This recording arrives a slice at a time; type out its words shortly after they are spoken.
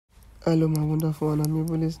Hello, my wonderful and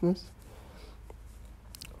amiable listeners.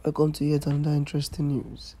 Welcome to yet another interesting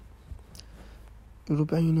news.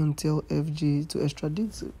 European Union tell FG to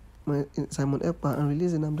extradite Simon Ekpa and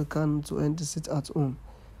release Nnamdi to end the sit at home.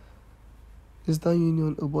 Eastern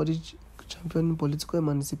Union, a body championing political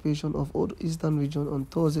emancipation of all the Eastern region, on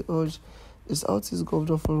Thursday urged the Southeast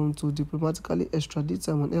Governor Forum to diplomatically extradite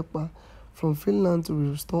Simon Ekpa from Finland to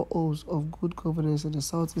restore hopes of good governance in the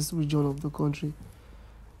Southeast region of the country.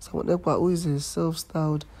 Simon Ekpa, who is a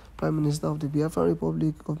self-styled Prime Minister of the Biafran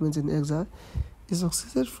Republic government in exile, he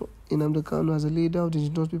succeeded Nnamdi as a leader of the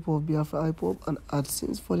indigenous people of Biafra IPOB and had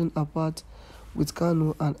since fallen apart with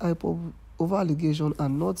Kanu and IPOB over allegations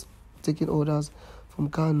and not taking orders from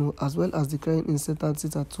Kanu, as well as declaring instant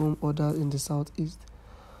sit-at-home orders in the southeast.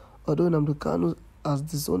 Although Nnamdi has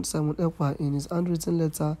disowned Simon Ekpa in his handwritten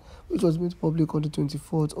letter, which was made public on the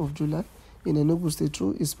 24th of July in Enugu State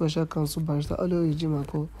through his special counsel Barrister Aloy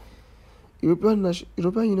Ejimako,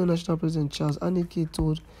 European Union National President Charles Aneke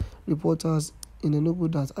told reporters in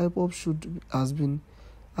Enugu that IPOB had been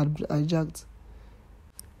hijacked.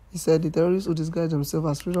 He said the terrorists who disguise themselves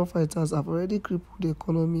as freedom fighters have already crippled the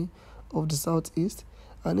economy of the southeast.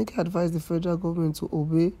 Aneke advised the federal government to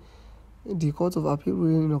obey the Court of Appeal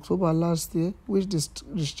ruling in October last year, which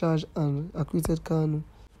discharged and acquitted Kanu.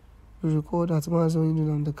 We recall that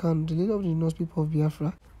Nnamdi Kanu, the leader of the indigenous people of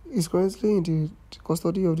Biafra, is currently in the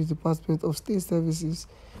custody of the Department of State Services,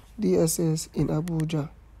 DSS, in Abuja.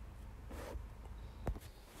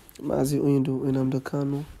 Nnamdi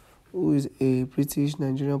Kanu, who is a British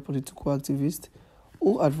Nigerian political activist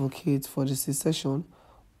who advocates for the secession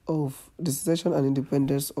and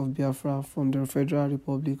independence of Biafra from the Federal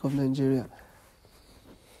Republic of Nigeria,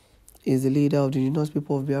 is the leader of the indigenous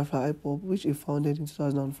people of Biafra IPOB, which he founded in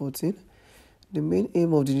 2014. The main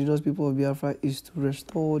aim of the indigenous people of Biafra is to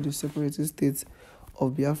restore the separatist state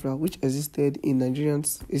of Biafra, which existed in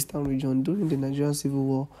Nigeria's eastern region during the Nigerian Civil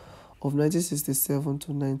War of 1967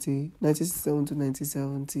 to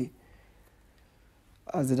 1970.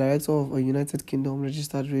 As the director of a United Kingdom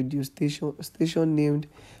registered radio station named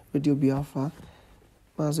Radio Biafra,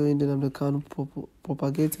 Nnamdi Kanu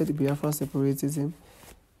propagated Biafran separatism.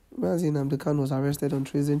 Nnamdi Kanu was arrested on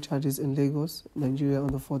treason charges in Lagos, Nigeria on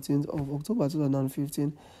the 14th of October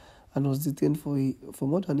 2015 and was detained for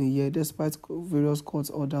more than a year despite various court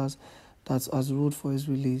orders that has ruled for his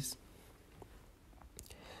release.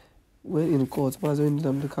 When in court,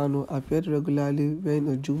 Nnamdi Kanu appeared regularly wearing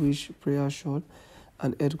a Jewish prayer shawl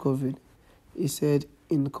and head covering. He said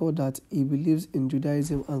in court that he believes in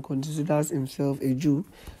Judaism and considers himself a Jew,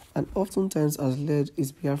 and oftentimes has led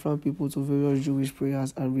his Biafran people to various Jewish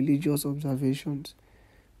prayers and religious observations.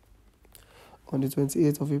 On the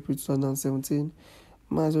 28th of April 2017,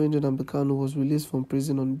 Nnamdi Kanu was released from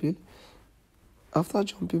prison on bail. After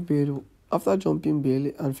jumping bail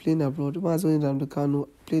and fleeing abroad, Nnamdi Kanu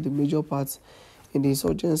played a major part in the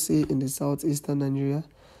insurgency in the southeastern Nigeria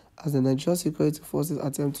as the Nigerian security forces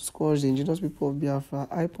attempt to squash the indigenous people of Biafra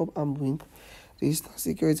IPOB armed wing, the Eastern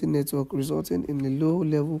Security Network, resulting in a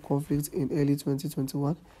low-level conflict in early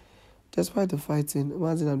 2021. Despite the fighting,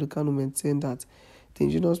 Nnamdi Kanu maintained that the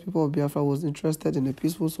indigenous people of Biafra was interested in a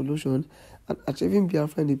peaceful solution and achieving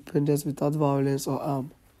Biafra independence without violence or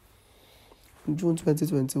harm. In June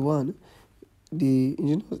 2021, he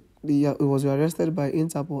was arrested by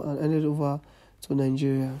Interpol and handed over to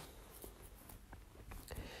Nigeria.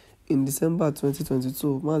 In December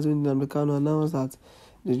 2022, Nnamdi Kanu announced that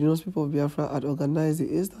the indigenous people of Biafra had organized the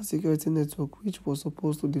Eastern Security Network, which was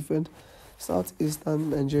supposed to defend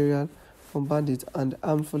southeastern Nigeria from bandits and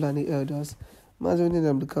armed Fulani elders.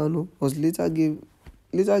 Nnamdi Kanu was later gave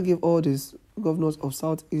all the governors of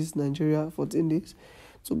southeast Nigeria 14 days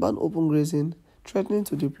to ban open grazing, threatening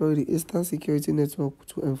to deploy the Eastern Security Network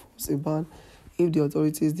to enforce a ban if the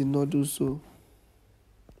authorities did not do so.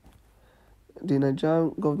 The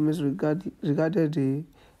Nigerian government regarded the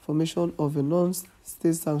formation of a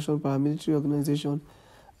non-state sanctioned paramilitary organization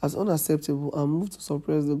as unacceptable and moved to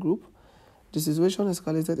suppress the group. The situation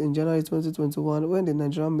escalated in January 2021 when the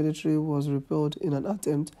Nigerian military was repelled in an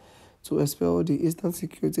attempt to expel the Eastern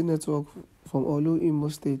Security Network from Olu, Imo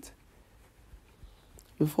State.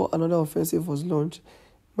 Before another offensive was launched,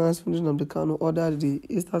 Nnamdi Kanu ordered the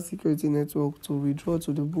Eastern Security Network to withdraw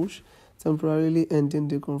to the bush, temporarily ending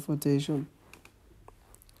the confrontation.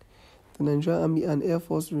 The Nigerian Army and Air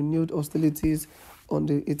Force renewed hostilities on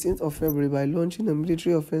the 18th of February by launching a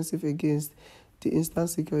military offensive against the Eastern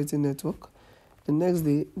Security Network. The next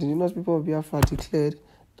day, the indigenous people of Biafra declared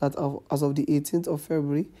that as of the 18th of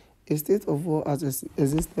February, a state of war has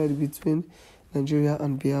existed between Nigeria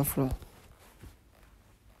and Biafra.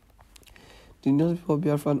 The Indigenous People of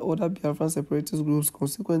Biafra and other Biafran separatist groups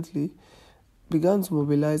consequently began to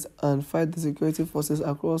mobilize and fight the security forces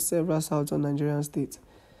across several southern Nigerian states.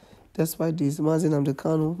 Despite this, Nnamdi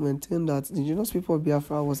Kanu maintained that the Indigenous People of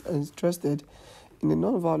Biafra was interested in a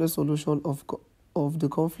non-violent solution of the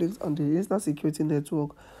conflict, and the Eastern Security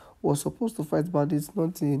Network was supposed to fight bandits,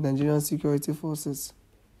 not the Nigerian security forces.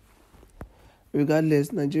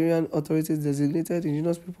 Regardless, Nigerian authorities designated the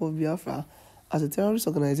Indigenous People of Biafra as a terrorist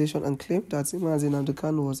organization and claimed that Nnamdi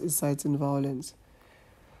Kanu was inciting violence.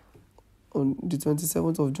 On the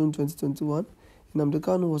 27th of June 2021, Nnamdi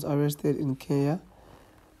Kanu was arrested in Kenya.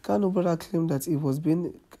 Kanu brother claimed that he was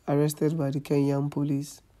being arrested by the Kenyan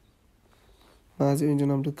police.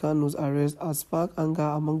 Nnamdi Kanu's arrest has sparked anger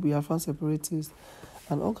among Biafran separatists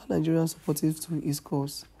and other Nigerians supportive to his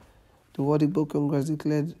cause. The World Igbo Congress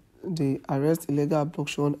declared the arrest illegal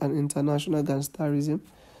abduction and international gangsterism.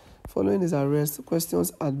 Following his arrest,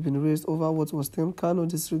 questions had been raised over what was termed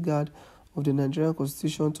Kanu's disregard of the Nigerian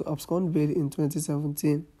Constitution to abscond bail in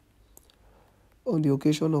 2017. On the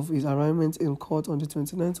occasion of his arraignment in court on the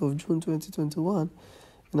 29th of June 2021,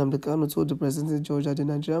 Nnamdi Kanu told the presiding judge that the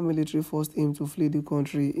Nigerian military forced him to flee the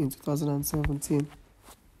country in 2017.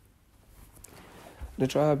 The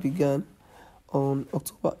trial began in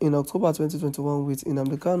October 2021 with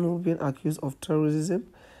Nnamdi Kanu being accused of terrorism,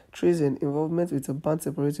 treason, involvement with a banned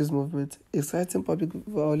separatist movement, inciting public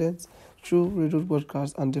violence through radio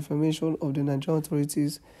broadcast, and defamation of the Nigerian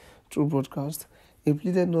authorities through broadcast. He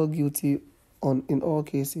pleaded not guilty in all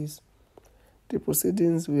cases. The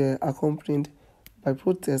proceedings were accompanied by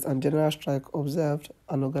protests and general strike observed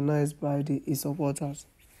and organized by his supporters.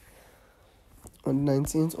 On the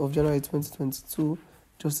 19th of January 2022,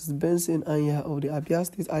 Justice Benson Anya of the Abia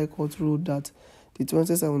State High Court ruled that the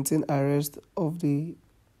 2017 arrest of the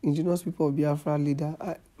Indigenous People of Biafra leader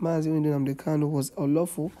Nnamdi Kanu was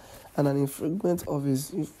unlawful and an infringement of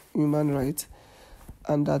his human rights,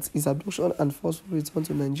 and that his abduction and forceful return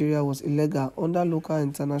to Nigeria was illegal under local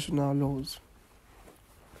and international laws.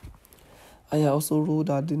 Anya also ruled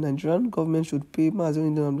that the Nigerian government should pay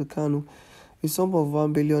Nnamdi Kanu a sum of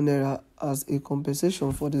 1 billion naira as a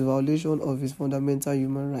compensation for the violation of his fundamental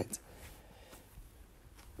human rights.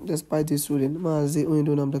 Despite this ruling,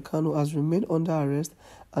 Nnamdi Kanu has remained under arrest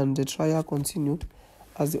and the trial continued,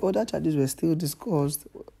 as the other charges were still discussed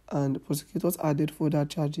and prosecutors added further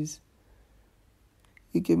charges.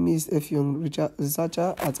 Ikemi's Effiong,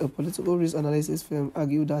 researcher at a political risk analysis firm,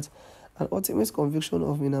 argued that an ultimate conviction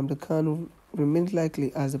of Nnamdi Kanu remained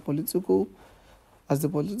likely as the political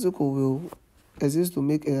will exists to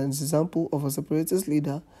make an example of a separatist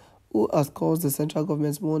leader who has caused the central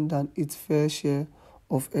government more than its fair share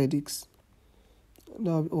of edicts.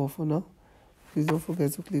 That will be all for now. Please don't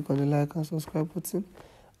forget to click on the like and subscribe button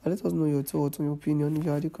and let us know your thoughts and your opinion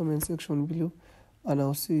in the comment section below, and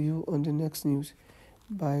I'll see you on the next news.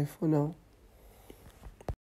 Bye for now.